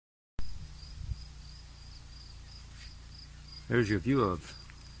There's your view of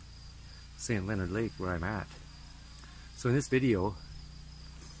St. Leonard Lake where I'm at. So in this video,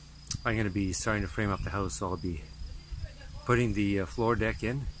 I'm going to be starting to frame up the house. So I'll be putting the floor deck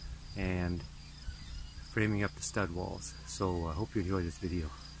in and framing up the stud walls. So I hope you enjoy this video.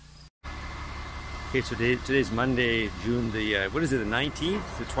 Okay, so today's Monday, June the, what is it, the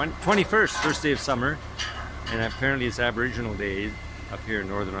 19th? The 21st, first day of summer. And apparently it's Aboriginal Day up here in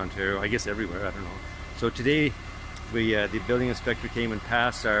Northern Ontario. I guess everywhere, I don't know. So today, the building inspector came and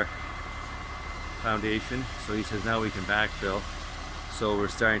passed our foundation. So he says now we can backfill. So we're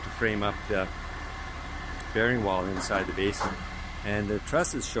starting to frame up the bearing wall inside the basement. And the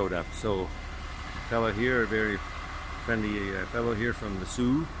trusses showed up. So a fellow here, a very friendly fellow here from the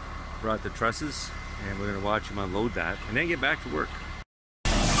Sioux, brought the trusses, and we're going to watch him unload that and then get back to work.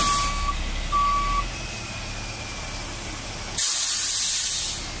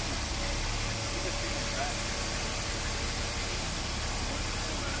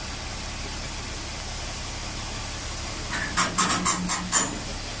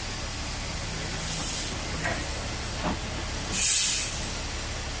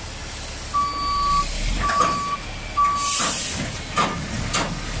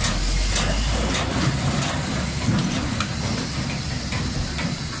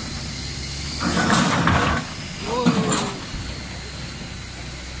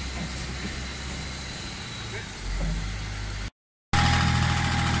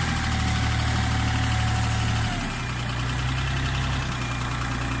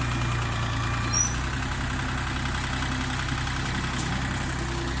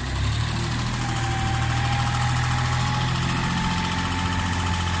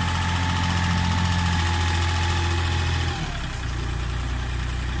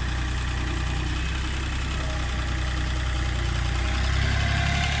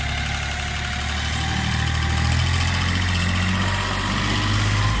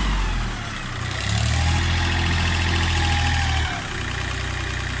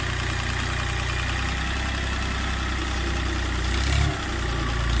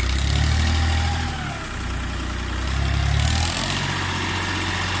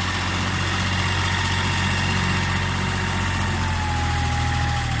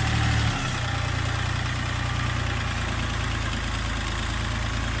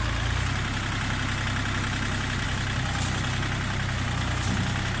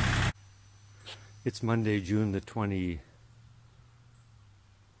 It's Monday, June the 28th,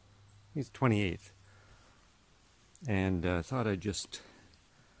 and I thought I'd just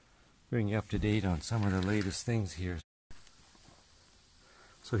bring you up to date on some of the latest things here.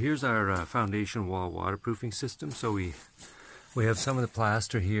 So here's our foundation wall waterproofing system. So we have some of the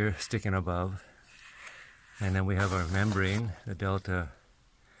plaster here sticking above, and then we have our membrane, the Delta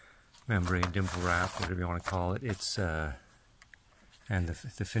membrane, dimple wrap, whatever you want to call it. It's and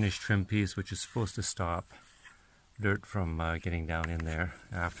the finished trim piece, which is supposed to stop dirt from getting down in there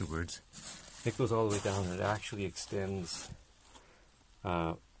afterwards. It goes all the way down, and it actually extends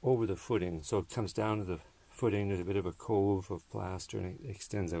over the footing. So it comes down to the footing, there's a bit of a cove of plaster, and it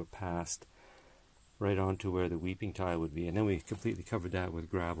extends out past, right onto where the weeping tile would be. And then we completely covered that with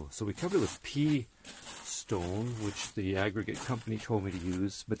gravel. So we covered it with pea stone, which the aggregate company told me to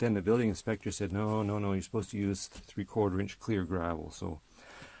use, but then the building inspector said no, you're supposed to use 3/4 inch clear gravel. So,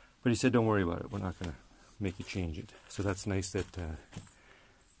 but he said don't worry about it, we're not going to make you change it. So that's nice that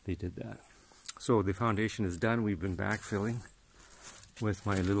they did that. So the foundation is done. We've been backfilling with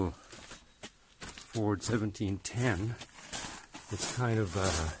my little Ford 1710. It's kind of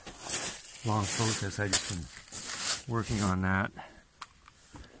a long process. I've just been working on that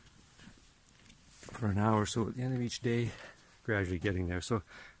for an hour or so at the end of each day, gradually getting there. So,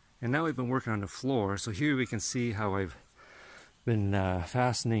 and now we've been working on the floor. So here we can see how I've been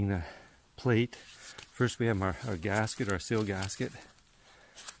fastening the plate. First we have our gasket, our sill gasket,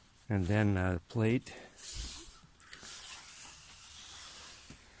 and then the plate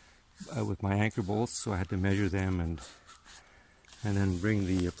with my anchor bolts. So I had to measure them and then bring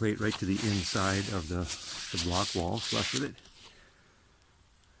the plate right to the inside of the block wall, flush with it.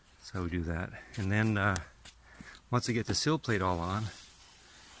 That's how we do that. And then once I get the sill plate all on,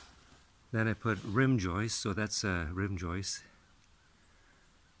 then I put rim joist. So that's a rim joist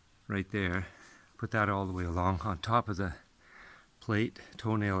right there. Put that all the way along on top of the plate,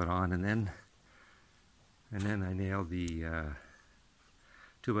 toenail it on, and then I nail the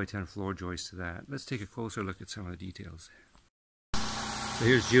 2x10 floor joist to that. Let's take a closer look at some of the details. So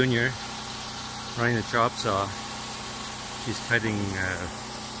here's Junior running the chop saw. She's cutting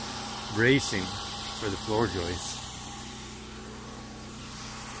bracing for the floor joists.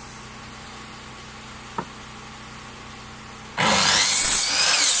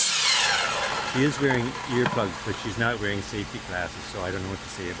 She is wearing earplugs, but she's not wearing safety glasses, so I don't know what to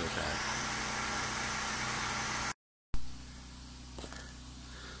say about that.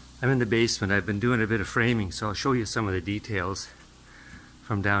 I'm in the basement. I've been doing a bit of framing, so I'll show you some of the details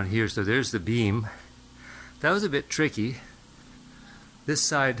from down here. So there's the beam. That was a bit tricky. This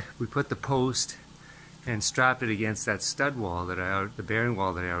side, we put the post and strapped it against that stud wall that the bearing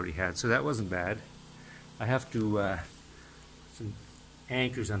wall that I already had. So that wasn't bad. I have to some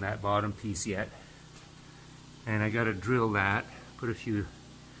anchors on that bottom piece yet, and I got to drill that, put a few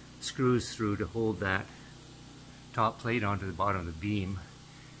screws through to hold that top plate onto the bottom of the beam.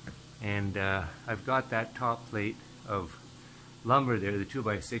 And I've got that top plate of lumber there, the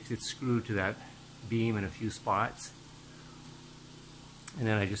 2x6, it's screwed to that beam in a few spots, and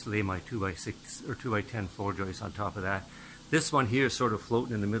then I just lay my 2x6 or 2x10 floor joist on top of that. This one here is sort of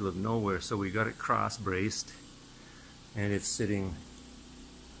floating in the middle of nowhere, so we got it cross braced, and it's sitting,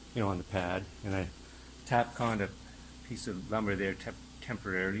 you know, on the pad. And I tap conned a piece of lumber there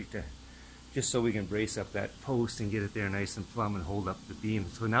temporarily to just so we can brace up that post and get it there nice and plumb and hold up the beam.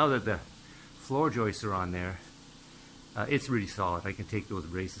 So now that the floor joists are on there, it's really solid. I can take those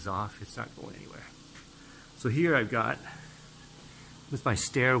braces off. It's not going anywhere. So here I've got with my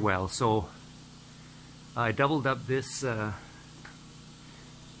stairwell. So I doubled up this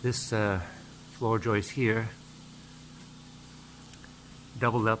floor joist here,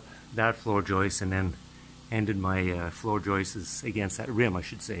 doubled up that floor joist, and then ended my floor joists against that rim, I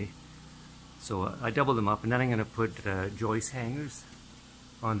should say. So I doubled them up, and then I'm going to put joist hangers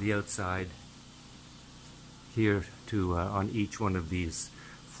on the outside here to on each one of these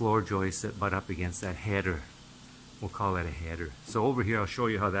floor joists that butt up against that header. We'll call that a header. So over here I'll show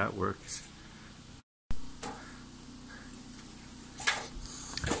you how that works.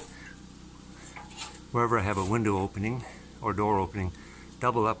 Wherever I have a window opening or door opening,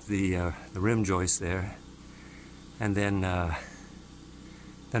 double up the rim joist there, and then I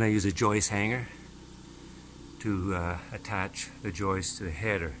use a joist hanger to attach the joist to the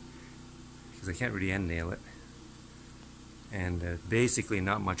header, because I can't really end nail it. And basically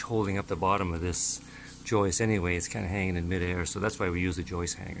not much holding up the bottom of this joist anyway. It's kind of hanging in midair, so that's why we use the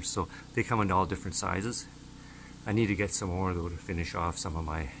joist hangers. So they come in all different sizes. I need to get some more though to finish off some of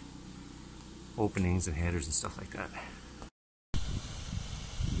my openings and headers and stuff like that.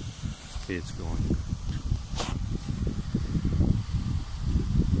 Okay, it's going.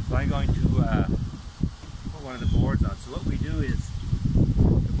 So I'm going to put one of the boards on. So what we do is,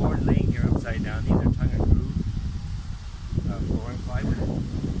 the board laying here upside down, these are tongue and groove flooring fiber.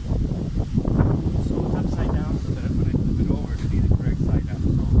 So it's upside down so that when I flip it over, it'll be the correct side up.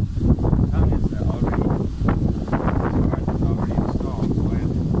 So the tongue is already, part is already installed, so I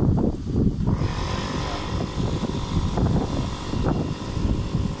have to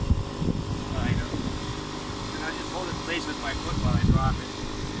line up. And I just hold it in place with my foot while I drop it.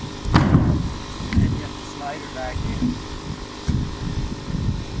 And you have to slide it back in.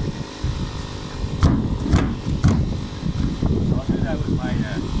 That was my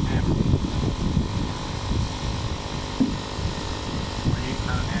hammer.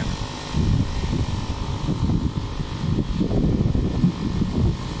 28-pound hammer.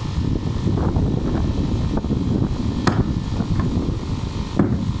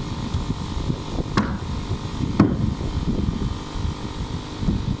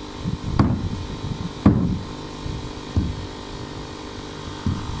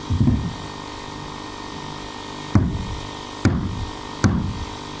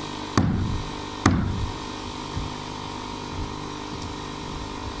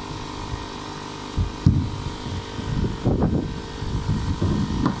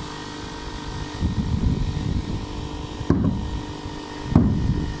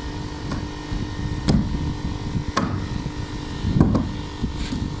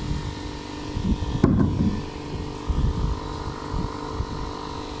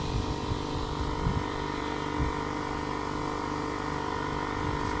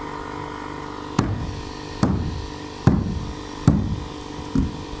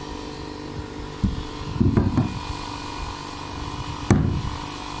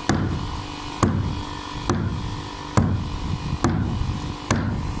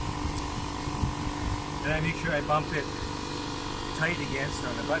 Then I make sure I bump it tight against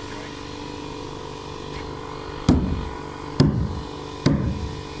on the butt joint.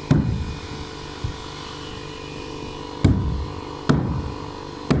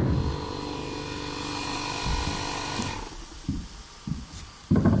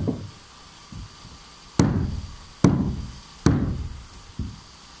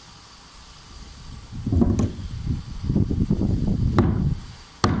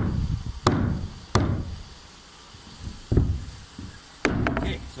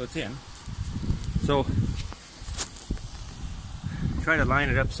 so it's in. So try to line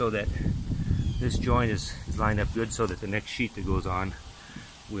it up so that this joint is lined up good, so that the next sheet that goes on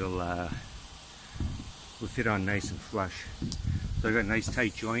will fit on nice and flush. So I got a nice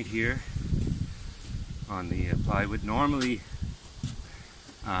tight joint here on the plywood. Normally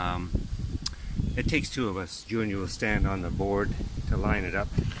it takes two of us. Junior will stand on the board to line it up,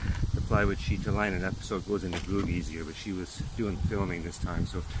 the plywood sheet to line it up so it goes in the groove easier, but she was doing the filming this time.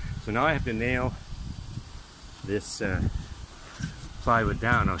 So now I have to nail this plywood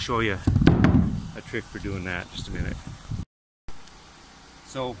down. I'll show you a trick for doing that just a minute.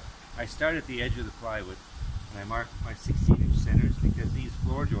 So I start at the edge of the plywood and I mark my 16-inch centers, because these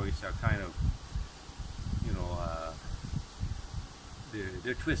floor joists are kind of, you know,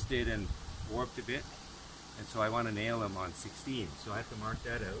 they're twisted and warped a bit, and so I want to nail them on 16. So I have to mark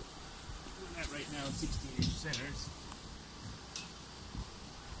that out. I'm doing that right now, 16-inch centers.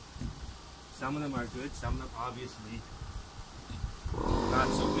 Some of them are good, some of them obviously not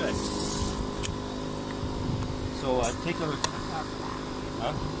so good. So take a look.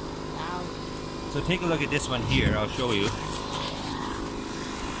 Huh? So take a look at this one here. I'll show you.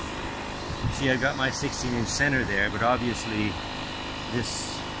 See, I got my 16-inch center there, but obviously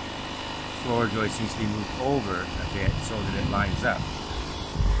this floor joist needs to be moved over a bit so that it lines up.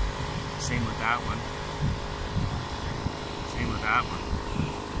 Same with that one. Same with that one.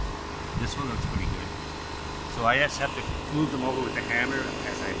 This one looks pretty good. So I just have to move them over with the hammer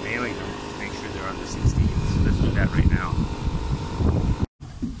as I'm nailing them to make sure they're on the 16. So let's do that right now.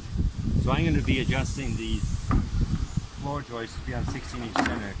 So I'm going to be adjusting these floor joists to be on 16-inch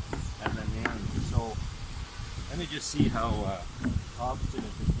center as I'm nailing them. So let me just see how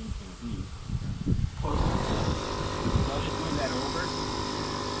obstinate this thing can be. So I'll just move that over.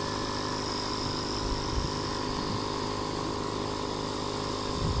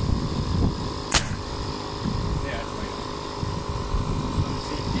 Yeah, that's right. So the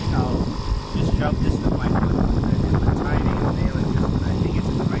same thing, I'll just shove this with my foot and do the timing and nailing it, and I think it's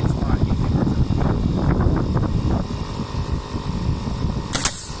in the right spot. You can work it.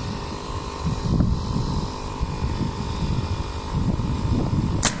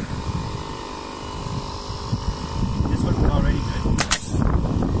 This one was already good.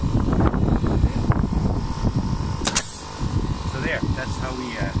 So there, that's how we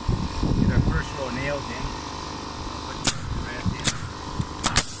get our first row of nails in. Put the rest in.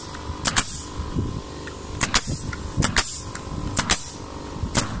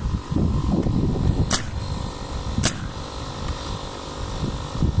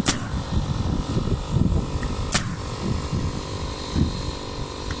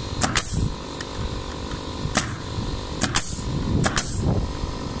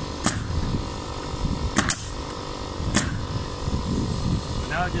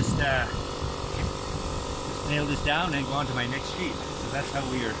 Now just nail this down and go on to my next sheet. So that's how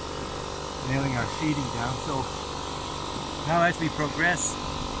we are nailing our sheeting down. So now as we progress,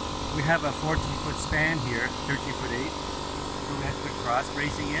 we have a 14-foot span here, 13'8". So we have to put cross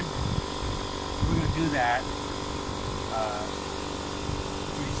bracing in. We're going to do that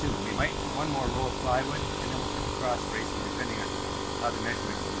pretty soon. We might one more row of plywood and then we'll put the cross bracing depending on how the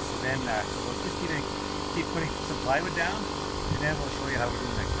measurement goes. So then so we'll just keep putting some plywood down, and then we'll show you how we're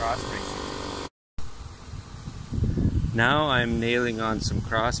doing that cross bracing. Now I'm nailing on some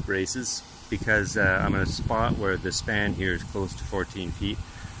cross braces because I'm in a spot where the span here is close to 14 feet.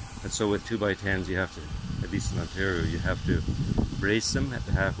 And so with 2x10s you have to, at least in Ontario, you have to brace them at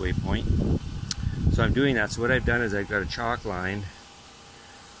the halfway point. So I'm doing that. So what I've done is I've got a chalk line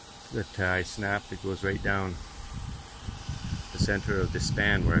that I snapped that goes right down the center of the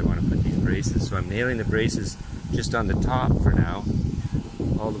span where I want to put these braces. So I'm nailing the braces just on the top for now,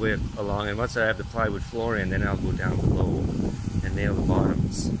 all the way along, and once I have the plywood floor in, then I'll go down below and nail the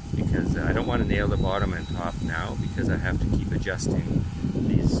bottoms, because I don't want to nail the bottom and top now, because I have to keep adjusting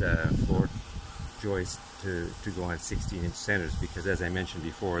these floor joists to go on 16-inch centers, because as I mentioned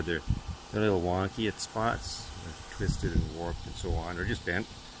before, they're a little wonky at spots, they're twisted and warped and so on, or just bent.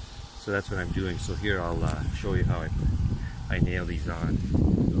 So that's what I'm doing. So here I'll show you how I nail these on.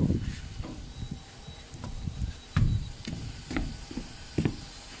 So,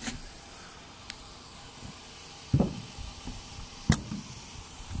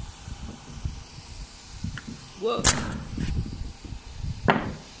 whoa.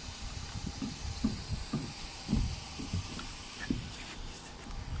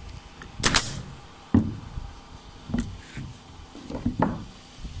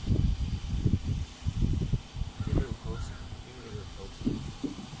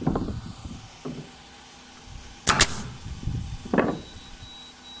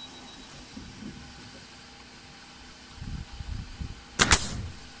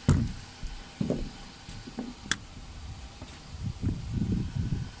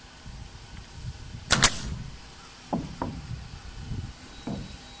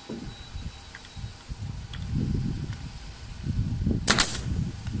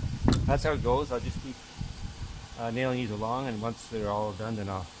 that's how it goes. I'll just keep nailing these along, and once they're all done, then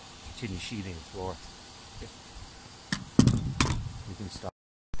I'll continue sheathing the floor. Okay. You can stop.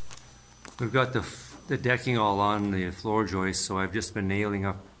 We've got the decking all on the floor joist, so I've just been nailing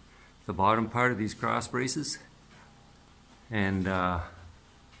up the bottom part of these cross braces. And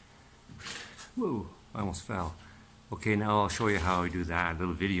whoa, I almost fell. Okay, now I'll show you how I do that, a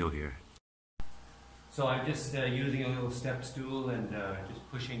little video here. So I'm just using a little step stool and just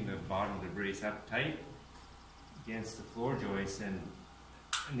pushing the bottom of the brace up tight against the floor joist and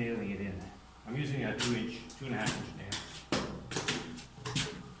nailing it in. I'm using a 2.5 inch nail.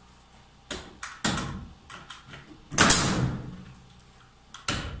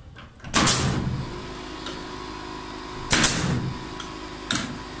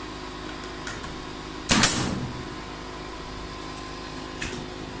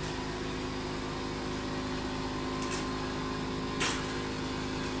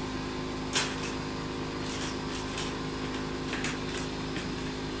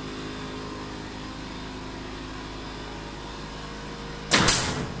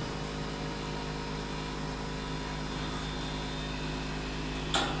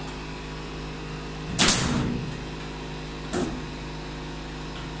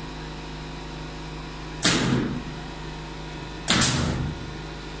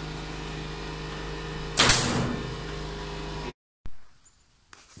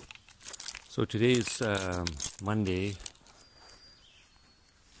 So today's Monday,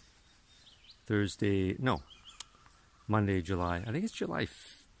 Monday, July. I think it's July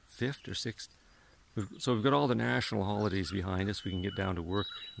 5th or 6th. So we've got all the national holidays behind us. We can get down to work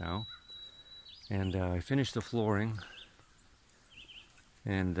now. And I finished the flooring.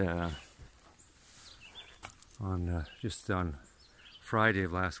 And just on Friday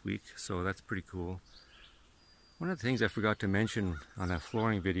of last week. So that's pretty cool. One of the things I forgot to mention on that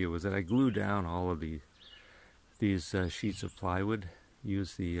flooring video was that I glued down all of these sheets of plywood.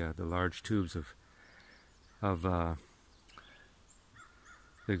 Use the large tubes of the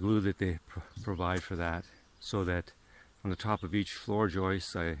glue that they provide for that, so that on the top of each floor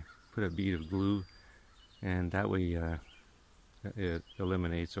joist I put a bead of glue, and that way it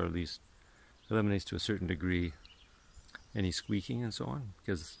eliminates, or at least eliminates to a certain degree, any squeaking and so on,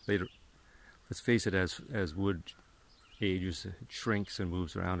 because later, let's face it, as wood ages, it shrinks and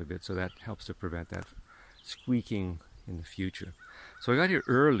moves around a bit, so that helps to prevent that squeaking in the future. So I got here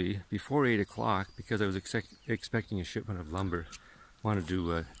early, before 8 o'clock, because I was expecting a shipment of lumber. Wanted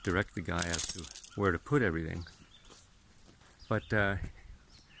to direct the guy as to where to put everything. But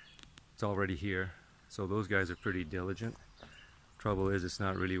it's already here, so those guys are pretty diligent. Trouble is, it's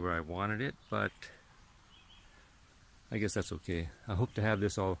not really where I wanted it, but I guess that's okay. I hope to have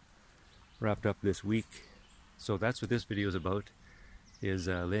this all wrapped up this week. So that's what this video is about, is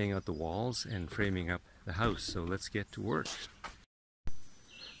laying out the walls and framing up the house. So let's get to work.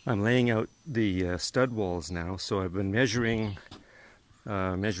 I'm laying out the stud walls now. So I've been measuring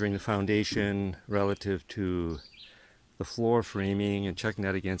the foundation relative to the floor framing and checking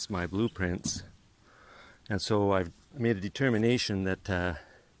that against my blueprints. And so I've made a determination that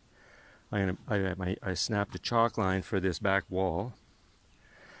I snapped a chalk line for this back wall.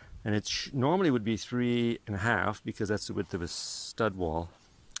 And it normally would be 3.5 because that's the width of a stud wall.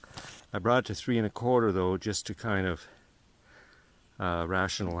 I brought it to 3.25 though, just to kind of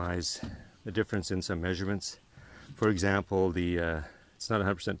rationalize the difference in some measurements. For example, it's not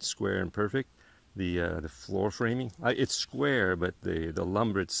 100% square and perfect. The floor framing, it's square, but the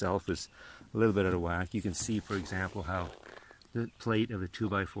lumber itself is a little bit out of whack. You can see, for example, how the plate of the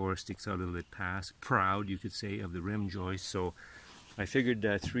 2x4 sticks out a little bit proud, you could say, of the rim joist. So I figured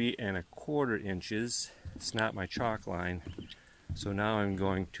 3.25 inches, snap my chalk line. So now I'm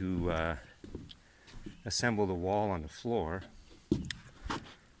going to assemble the wall on the floor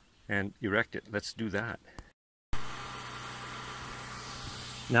and erect it. Let's do that.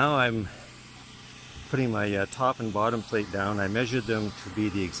 Now I'm putting my top and bottom plate down. I measured them to be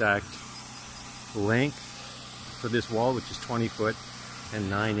the exact length for this wall, which is 20 foot and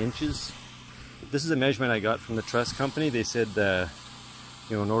 9 inches. This is a measurement I got from the truss company. They said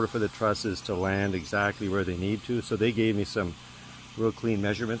you know, in order for the trusses to land exactly where they need to, so they gave me some real clean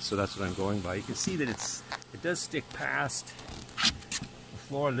measurements, so that's what I'm going by. You can see that it does stick past the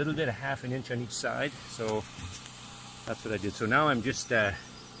floor a little bit, 1/2 inch on each side, so that's what I did. So now I'm just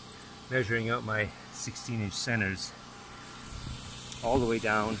measuring out my 16-inch centers all the way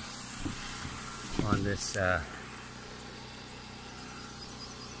down on this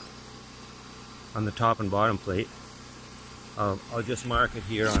on the top and bottom plate. I'll just mark it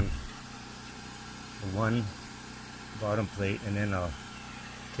here on the one bottom plate, and then I'll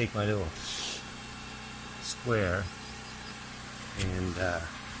take my little square and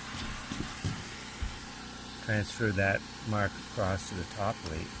transfer that mark across to the top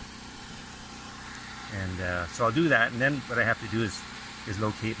plate. And so I'll do that, and then what I have to do is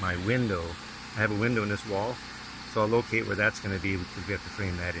locate my window. I have a window in this wall, so I'll locate where that's going to be because we have to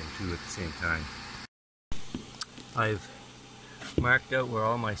frame that in too at the same time. I've marked out where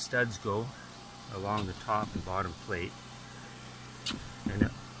all my studs go along the top and bottom plate. And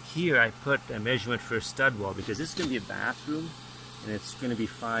here I put a measurement for a stud wall because this is going to be a bathroom and it's going to be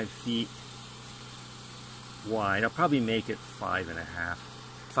 5 feet wide. I'll probably make it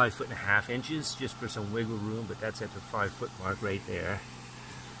 5.5 inches just for some wiggle room, but that's at the 5 foot mark right there.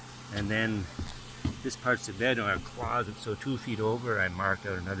 And then this part's the bed or a closet, so 2 feet over I marked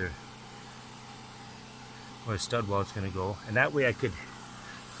out another where a stud wall is going to go, and that way I could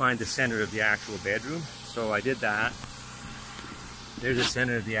find the center of the actual bedroom. So I did that. There's the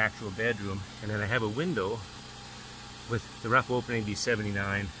center of the actual bedroom, and then I have a window with the rough opening be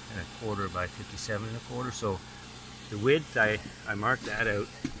 79.25 by 57.25. So the width, I marked that out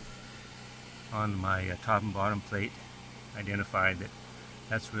on my top and bottom plate, identified that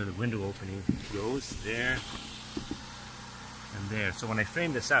that's where the window opening goes, there and there. So when I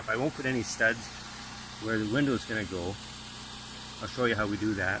frame this up, I won't put any studs where the window is going to go. I'll show you how we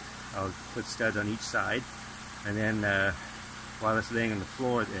do that. I'll put studs on each side, and then while it's laying on the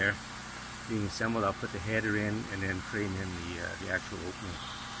floor there being assembled, I'll put the header in and then frame in the actual opening.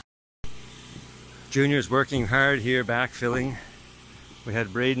 Junior's working hard here backfilling. We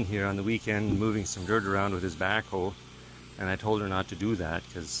had Braden here on the weekend moving some dirt around with his backhoe, and I told her not to do that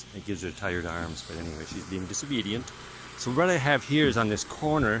because it gives her tired arms, but anyway, she's being disobedient. So what I have here is on this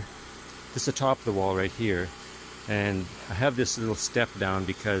corner, this is the top of the wall right here, and I have this little step down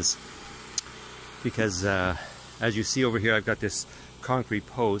because as you see over here, I've got this concrete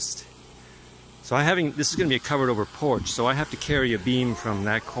post. So this is going to be a covered over porch, so I have to carry a beam from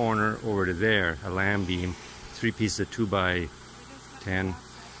that corner over to there, a lamb beam, 3 pieces of 2x10.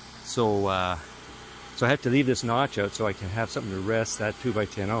 So I have to leave this notch out so I can have something to rest that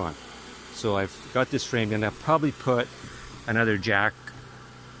 2x10 on. So I've got this framed, and I'll probably put another jack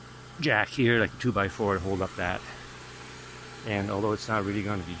here, like a 2x4 to hold up that. And although it's not really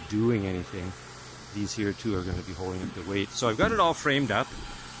going to be doing anything, these here too are going to be holding up the weight. So I've got it all framed up,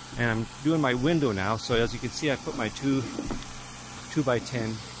 and I'm doing my window now. So as you can see, I put my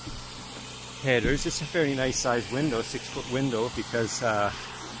 2x10 headers. It's a fairly nice sized window, 6 foot window, because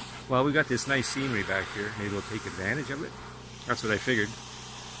well, we got this nice scenery back here. Maybe we'll take advantage of it. That's what I figured.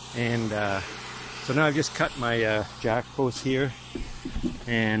 And so now I've just cut my jack post here,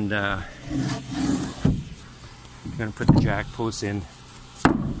 and I'm going to put the jack posts in,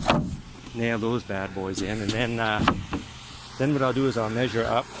 nail those bad boys in, and then what I'll do is I'll measure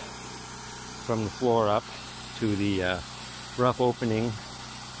up from the floor up to the rough opening,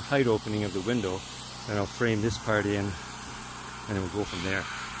 the height opening of the window, and I'll frame this part in, and then we'll go from there.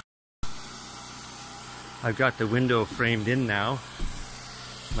 I've got the window framed in now.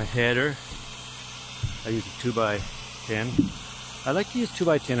 My header, I use a 2x10. I like to use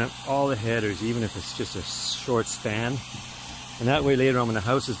 2x10 on all the headers, even if it's just a short span. And that way later on when the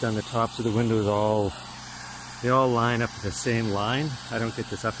house is done, the tops of the windows they all line up with the same line. I don't get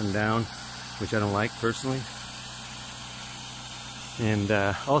this up and down, which I don't like personally. And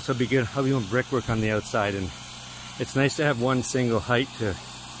also be good, I'll be doing brickwork on the outside, and it's nice to have one single height to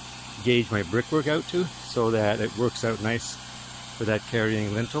gauge my brickwork out to, so that it works out nice for that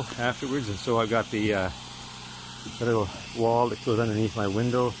carrying lintel afterwards. And so I've got the little wall that goes underneath my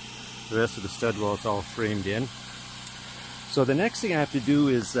window. The rest of the stud wall is all framed in. So the next thing I have to do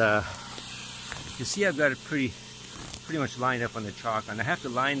is, you see I've got it pretty much lined up on the chalk line. I have to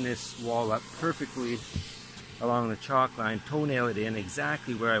line this wall up perfectly along the chalk line, toenail it in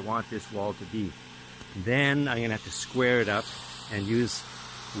exactly where I want this wall to be. Then I'm going to have to square it up and use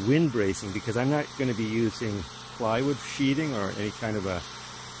wind bracing, because I'm not going to be using plywood sheeting or any kind of a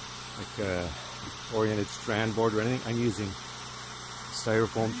oriented strand board or anything. I'm using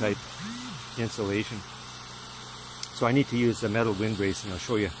styrofoam type insulation. So I need to use the metal wind bracing. I'll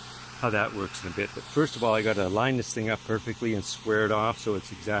show you how that works in a bit. But first of all, I got to line this thing up perfectly and square it off so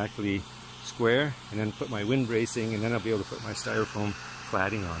it's exactly square, and then put my wind bracing, and then I'll be able to put my styrofoam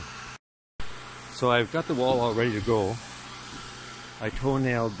cladding on. So I've got the wall all ready to go. I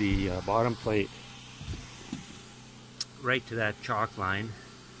toe-nailed the bottom plate right to that chalk line.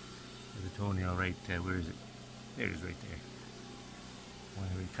 There's a toenail right where is it? There it is, right there. One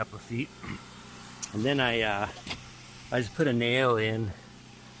every couple of feet. And then I just put a nail in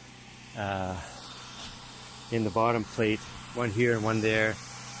the bottom plate, one here and one there,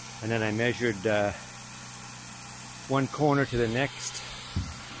 And then I measured one corner to the next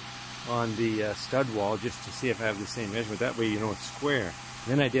on the stud wall just to see if I have the same measurement. That way you know it's square. And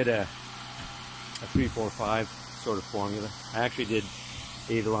then I did a 3, 4, 5 sort of formula. I actually did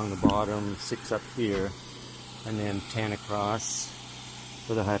 8 along the bottom, 6 up here, and then 10 across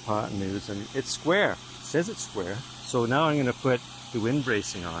for the hypotenuse, and it's square. It says it's square. So now I'm going to put the wind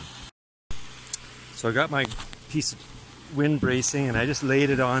bracing on. So I got my piece of wind bracing and I just laid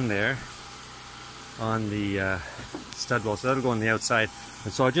it on there on the stud wall, so that'll go on the outside.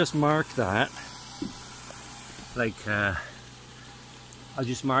 And so I'll just mark that, like I'll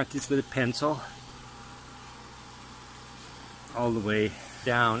just mark this with a pencil all the way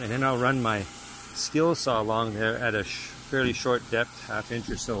down, and then I'll run my skill saw along there at a fairly short depth, 1/2 inch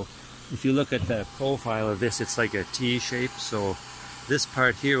or so. If you look at the profile of this, it's like a T shape, so this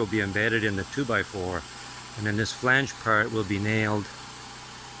part here will be embedded in the 2x4, and then this flange part will be nailed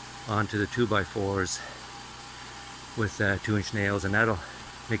onto the 2x4s with 2-inch nails, and that'll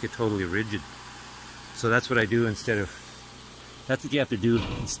make it totally rigid. So that's what I do instead of, that's what you have to do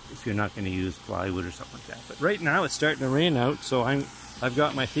if you're not going to use plywood or something like that. But right now it's starting to rain out, so I've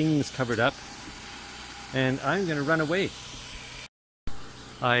got my things covered up and I'm going to run away.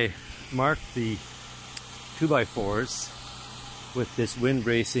 I marked the 2x4s with this wind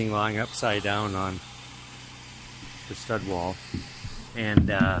bracing lying upside down on the stud wall,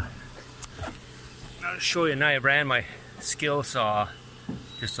 and I'll show you now. I ran my skill saw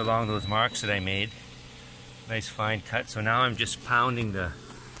just along those marks that I made, nice fine cut. So now I'm just pounding the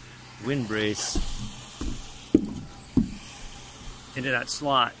wind brace into that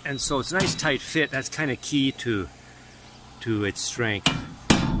slot, and so it's a nice tight fit. That's kind of key to its strength.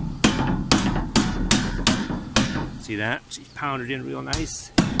 See that? See, pound it in real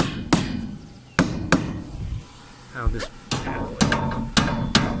nice. Pound this.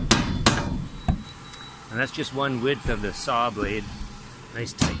 And that's just one width of the saw blade.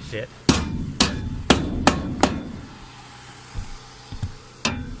 Nice tight fit.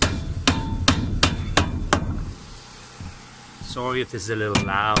 Sorry if this is a little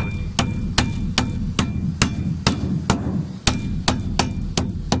loud.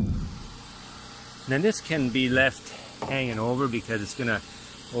 Now this can be left hanging over because it's going to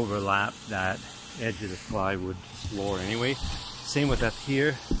overlap that edge of the plywood floor anyway. Same with up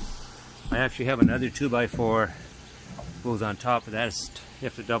here. I actually have another 2x4 goes on top of that. You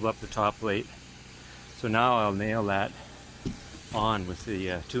have to double up the top plate. So now I'll nail that on with the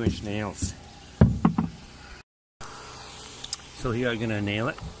 2-inch nails. So here I'm going to nail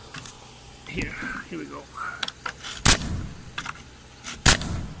it. Here we go.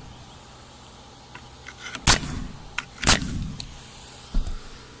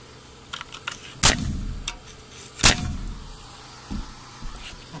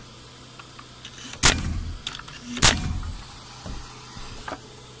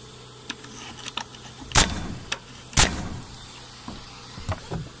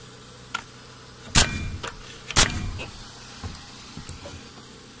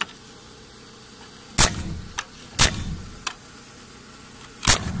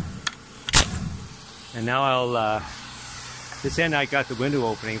 And now I'll, this end I got the window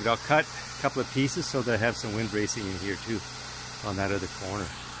opening, but I'll cut a couple of pieces so that I have some wind bracing in here too, on that other corner.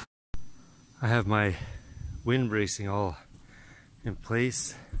 I have my wind bracing all in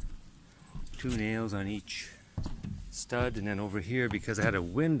place, 2 nails on each stud, and then over here, because I had a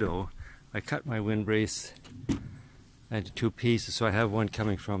window, I cut my wind brace into 2 pieces, so I have one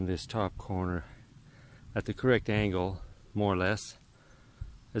coming from this top corner at the correct angle, more or less,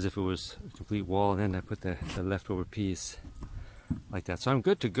 as if it was a complete wall, and then I put the leftover piece like that. So I'm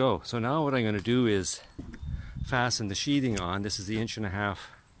good to go. So now what I'm going to do is fasten the sheathing on. This is the 1.5 inch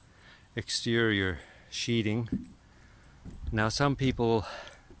exterior sheathing. Now some folks,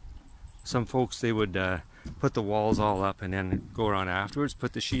 they would put the walls all up and then go around afterwards,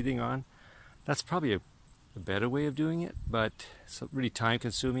 put the sheathing on. That's probably a better way of doing it, but it's really time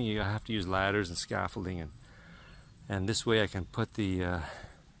consuming. You have to use ladders and scaffolding, and this way I can put the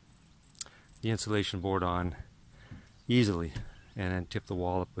insulation board on easily and then tip the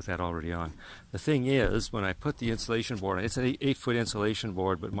wall up with that already on. The thing is, when I put the insulation board on, it's an 8-foot insulation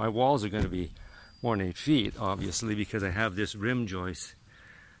board, but my walls are going to be more than 8 feet, obviously, because I have this rim joist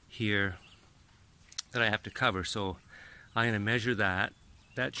here that I have to cover. So I'm going to measure that.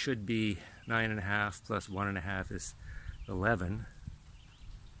 That should be 9.5 plus 1.5 is 11.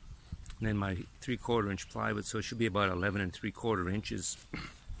 And then my 3/4 inch plywood, so it should be about 11 3/4 inches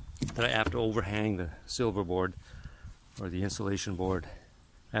that I have to overhang the silver board or the insulation board.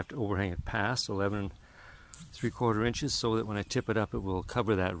 I have to overhang it past 11 3/4 inches so that when I tip it up it will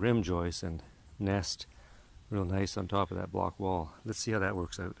cover that rim joist and nest real nice on top of that block wall. Let's see how that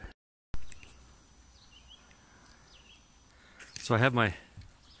works out. So I have my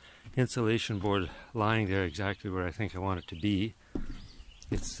insulation board lying there exactly where I think I want it to be.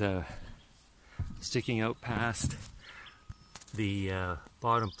 It's sticking out past the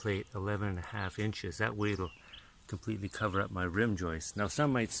bottom plate 11.5 inches. That way it'll completely cover up my rim joist. Now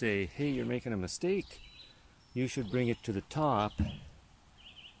some might say, hey, you're making a mistake. You should bring it to the top,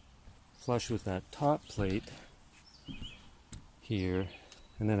 flush with that top plate here,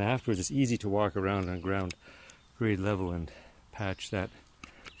 and then afterwards it's easy to walk around on ground grade level and patch that,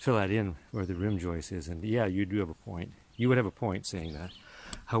 fill that in where the rim joist is. And yeah, you do have a point. You would have a point saying that.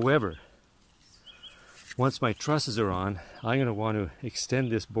 However, once my trusses are on, I'm going to want to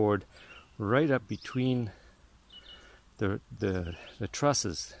extend this board right up between the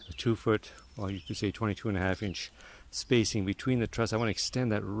trusses, the 2 foot, well, you could say 22.5 inch spacing between the truss. I want to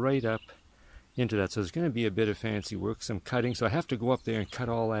extend that right up into that. So there's going to be a bit of fancy work, some cutting. So I have to go up there and cut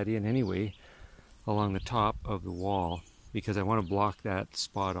all that in anyway along the top of the wall, because I want to block that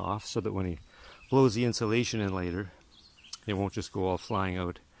spot off so that when he blows the insulation in later, it won't just go all flying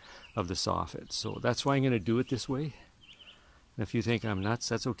out of the soffit. So that's why I'm going to do it this way. And if you think I'm nuts,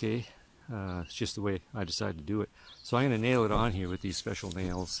 that's okay. It's just the way I decided to do it. So I'm going to nail it on here with these special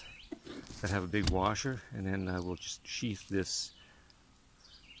nails that have a big washer, and then we'll just sheath this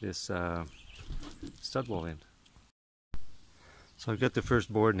stud wall in. So I've got the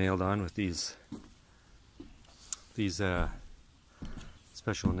first board nailed on with these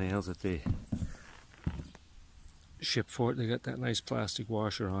special nails that they ship for it. They got that nice plastic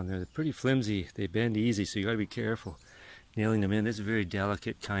washer on there. They're pretty flimsy. They bend easy, so you got to be careful nailing them in. This is a very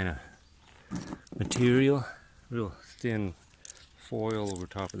delicate kind of material, real thin foil over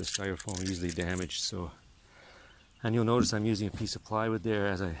top of the styrofoam, easily damaged. So, and you'll notice I'm using a piece of plywood there.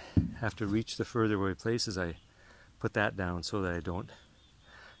 As I have to reach the further away places, I put that down so that I don't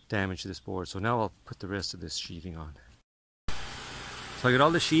damage this board. So now I'll put the rest of this sheathing on. So I got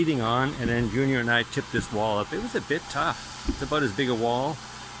all the sheathing on, and then Junior and I tipped this wall up. It was a bit tough. It's about as big a wall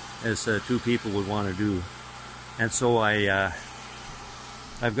as 2 people would want to do. And so I've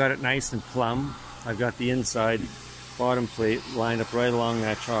got it nice and plumb. I've got the inside bottom plate lined up right along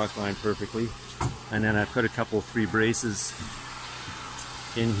that chalk line perfectly. And then I put a couple 3 braces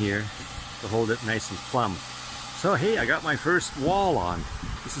in here to hold it nice and plumb. So hey, I got my first wall on.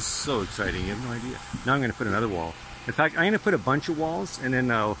 This is so exciting, you have no idea. Now I'm going to put another wall. In fact, I'm going to put a bunch of walls and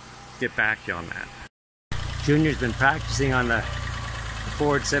then I'll get back on that. Junior's been practicing on the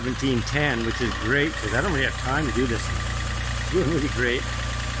Ford 1710, which is great because I don't really have time to do this. It's really great.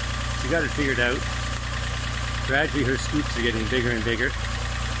 She got it figured out. Gradually her scoops are getting bigger and bigger.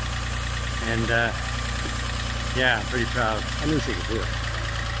 And yeah, I'm pretty proud. I knew she could do it.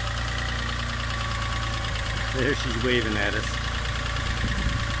 There she's waving at us.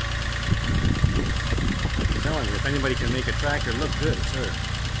 I'm telling you, if anybody can make a tractor look good, it's her.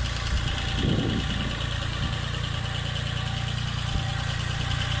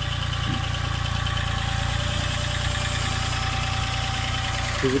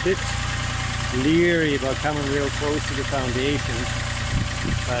 She's a bit leery about coming real close to the foundation,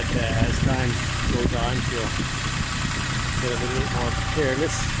 but as time goes on, she'll get a little bit more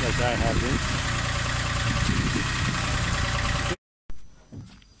careless, like I have been.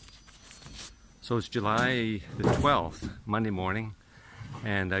 So it's July the 12th, Monday morning,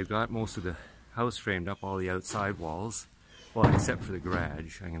 and I've got most of the house framed up, all the outside walls, well, except for the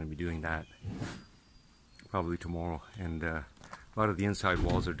garage. I'm going to be doing that probably tomorrow, and a lot of the inside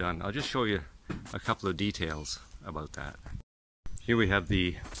walls are done. I'll just show you a couple of details about that. Here we have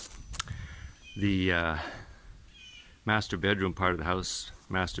the master bedroom part of the house,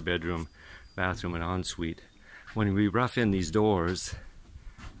 master bedroom, bathroom, and ensuite. When we rough in these doors,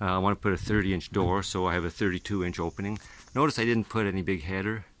 I want to put a 30-inch door, so I have a 32-inch opening. Notice I didn't put any big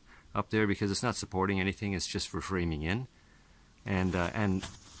header up there because it's not supporting anything, it's just for framing in. And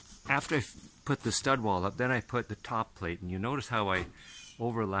after I put the stud wall up, then I put the top plate, and you notice how I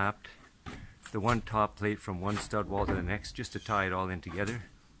overlapped the one top plate from one stud wall to the next just to tie it all in together.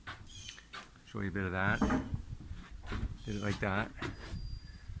 Show you a bit of that. Did it like that.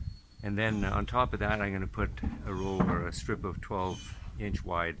 And then on top of that, I'm going to put a row or a strip of 12-inch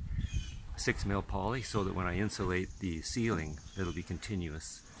wide 6mm poly so that when I insulate the ceiling, it'll be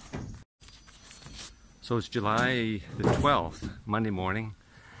continuous. So it's July the 12th, Monday morning,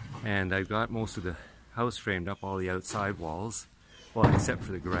 and I've got most of the house framed up, all the outside walls, well, except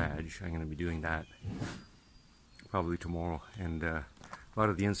for the garage. I'm going to be doing that probably tomorrow, and a lot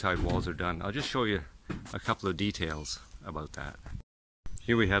of the inside walls are done. I'll just show you a couple of details about that.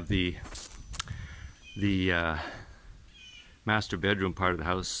 Here we have the master bedroom part of the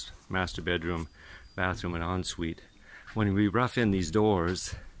house, master bedroom, bathroom, and ensuite. When we rough in these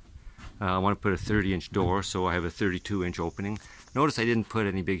doors, I want to put a 30-inch door, so I have a 32-inch opening. Notice I didn't put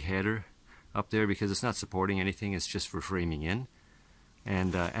any big header up there because it's not supporting anything, it's just for framing in.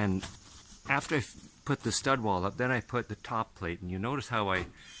 And after I put the stud wall up, then I put the top plate, and you notice how I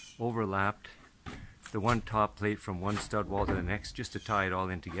overlapped the one top plate from one stud wall to the next just to tie it all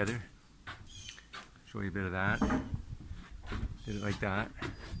in together. Show you a bit of that. Did it like that.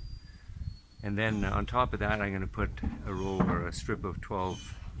 And then on top of that, I'm going to put a row or a strip of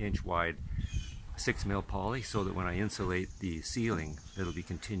 12-inch wide 6mm poly so that when I insulate the ceiling, it'll be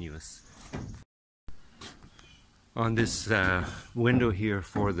continuous. On this window here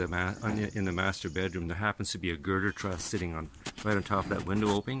for the in the master bedroom, there happens to be a girder truss sitting right on top of that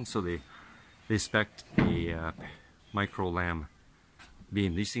window opening, so they spec'd a micro lam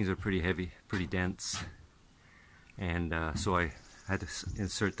beam. These things are pretty heavy, pretty dense, and so I had to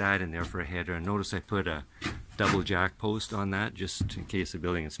insert that in there for a header. And notice I put a double jack post on that just in case the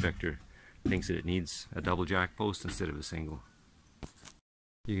building inspector thinks that it needs a double jack post instead of a single.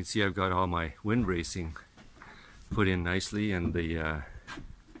 You can see I've got all my wind bracing put in nicely, and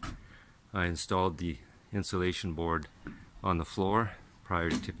I installed the insulation board on the floor prior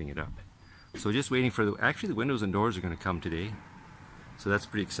to tipping it up. So just waiting for actually the windows and doors are going to come today, so that's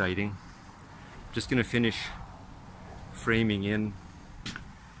pretty exciting. Just going to finish framing in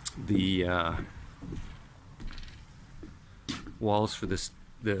the walls for the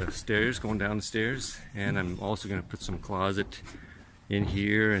stairs, going down the stairs, and I'm also going to put some closet in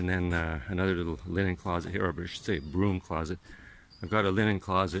here, and then another little linen closet here, or I should say broom closet. I've got a linen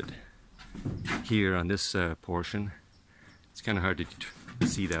closet here on this portion. It's kind of hard to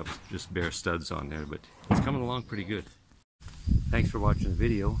see that with just bare studs on there, but it's coming along pretty good. Thanks for watching the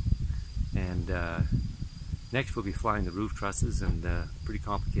video, and next we'll be flying the roof trusses, and a pretty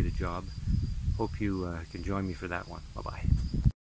complicated job. Hope you can join me for that one. Bye-bye.